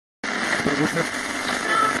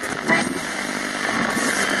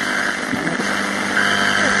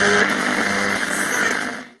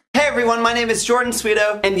Everyone, my name is Jordan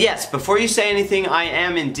Sweeto, and yes, before you say anything, I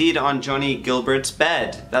am indeed on Johnnie Guilbert's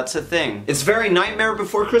bed. That's a thing. It's very Nightmare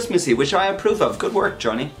Before Christmassy, which I approve of. Good work,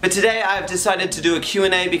 Johnny. But today I've decided to do a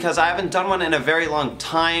Q&A because I haven't done one in a very long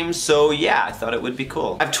time, so yeah, I thought it would be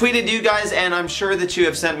cool. I've tweeted you guys, and I'm sure that you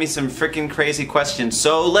have sent me some freaking crazy questions,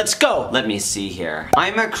 so let's go! Let me see here.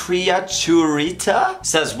 I'm a Criaturita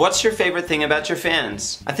says, what's your favorite thing about your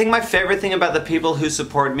fans? I think my favorite thing about the people who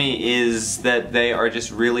support me is that they are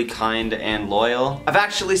just really kind and loyal. I've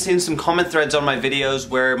actually seen some comment threads on my videos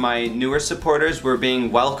where my newer supporters were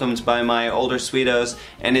being welcomed by my older sweetos,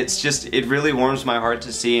 and it really warms my heart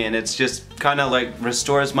to see, and it's just kind of like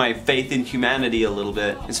restores my faith in humanity a little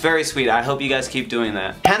bit. It's very sweet. I hope you guys keep doing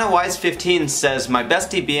that. Hannah Wise 15 says, my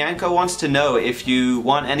bestie Bianca wants to know if you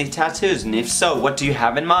want any tattoos, and if so, what do you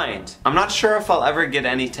have in mind? I'm not sure if I'll ever get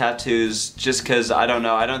any tattoos just because I don't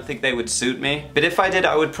know. I don't think they would suit me. But if I did,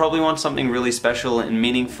 I would probably want something really special and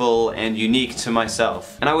meaningful and unique to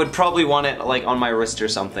myself. And I would probably want it like on my wrist or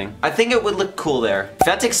something. I think it would look cool there.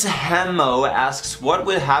 Fetix Hemo asks, what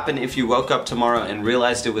would happen if you woke up tomorrow and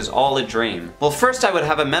realized it was all a dream? Well, first I would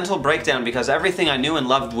have a mental breakdown because everything I knew and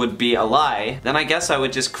loved would be a lie. Then I guess I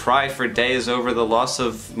would just cry for days over the loss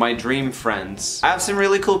of my dream friends. I have some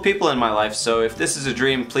really cool people in my life, so if this is a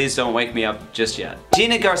dream, please don't wake me up just yet.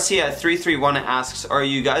 Gina Garcia 331 asks, are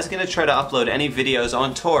you guys gonna try to upload any videos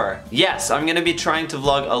on tour? Yes, I'm gonna be trying to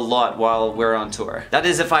vlog a lot while we're on tour. That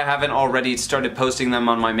is if I haven't already started posting them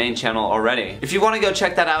on my main channel already. If you want to go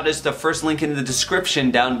check that out, it's the first link in the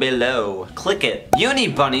description down below. Click it. Uni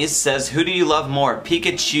Bunnies says, who do you love more,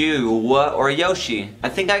 Pikachu or Yoshi? I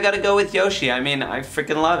think I gotta go with Yoshi. I mean, I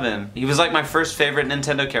freaking love him. He was like my first favorite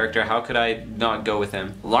Nintendo character. How could I not go with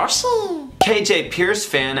him? Larson! KJ Pierce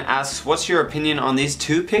fan asks, what's your opinion on these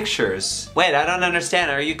two pictures? Wait, I don't understand.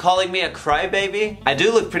 Are you calling me a crybaby? I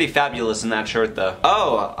do look pretty fabulous in that shirt though.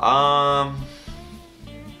 Oh,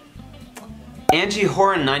 Angie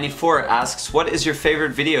Horan 94 asks, what is your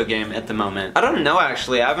favorite video game at the moment? I don't know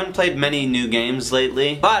actually, I haven't played many new games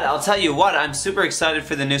lately. But I'll tell you what, I'm super excited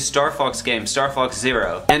for the new Star Fox game, Star Fox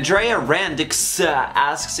Zero. Andrea Randix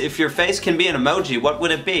asks, if your face can be an emoji, what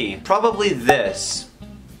would it be? Probably this.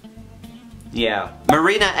 Yeah.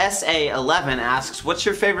 Marina SA11 asks, what's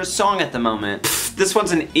your favorite song at the moment? Pfft, this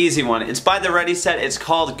one's an easy one. It's by the Ready Set. It's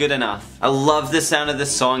called Good Enough. I love the sound of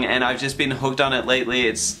this song and I've just been hooked on it lately.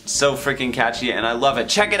 It's so freaking catchy and I love it.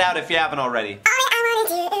 Check it out if you haven't already.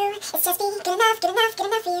 It's just be good enough for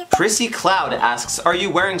you. Chrissy Cloud asks, are you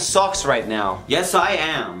wearing socks right now? Yes, I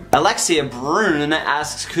am. Alexia Brune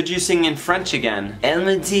asks, could you sing in French again? Elle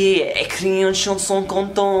me dit, écris une chanson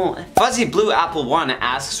content. Fuzzy Blue Apple 1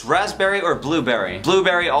 asks, raspberry or blueberry?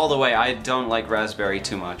 Blueberry all the way. I don't like raspberry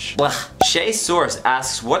too much. Blech. Shay Source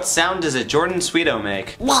asks, what sound does a Jordan Sweeto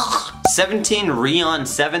make? 17 Rion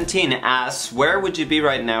 17 asks, where would you be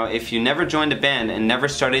right now if you never joined a band and never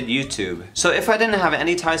started YouTube? So if I didn't have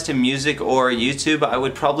any ties to music or YouTube, I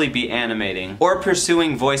would probably be animating or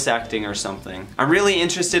pursuing voice acting or something. I'm really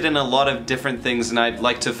interested in a lot of different things and I'd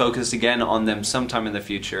like to focus again on them sometime in the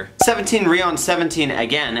future. 17 Rion 17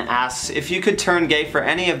 again asks, if you could turn gay for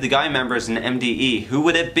any of the guy members in MDE, who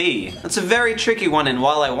would it be? That's a very tricky one, and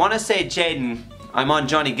while I want to say Jaden, I'm on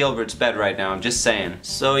Johnnie Guilbert's bed right now, I'm just saying.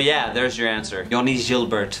 So yeah, there's your answer. Johnnie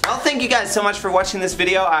Guilbert. Well, thank you guys so much for watching this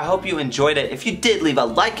video. I hope you enjoyed it. If you did, leave a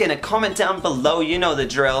like and a comment down below, you know the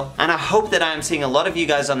drill. And I hope that I am seeing a lot of you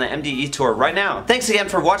guys on the MDE tour right now. Thanks again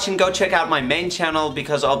for watching. Go check out my main channel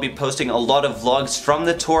because I'll be posting a lot of vlogs from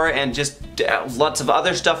the tour and just lots of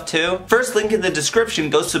other stuff too. First link in the description,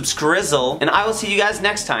 go subscrizzle, and I will see you guys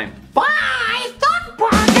next time. Bye!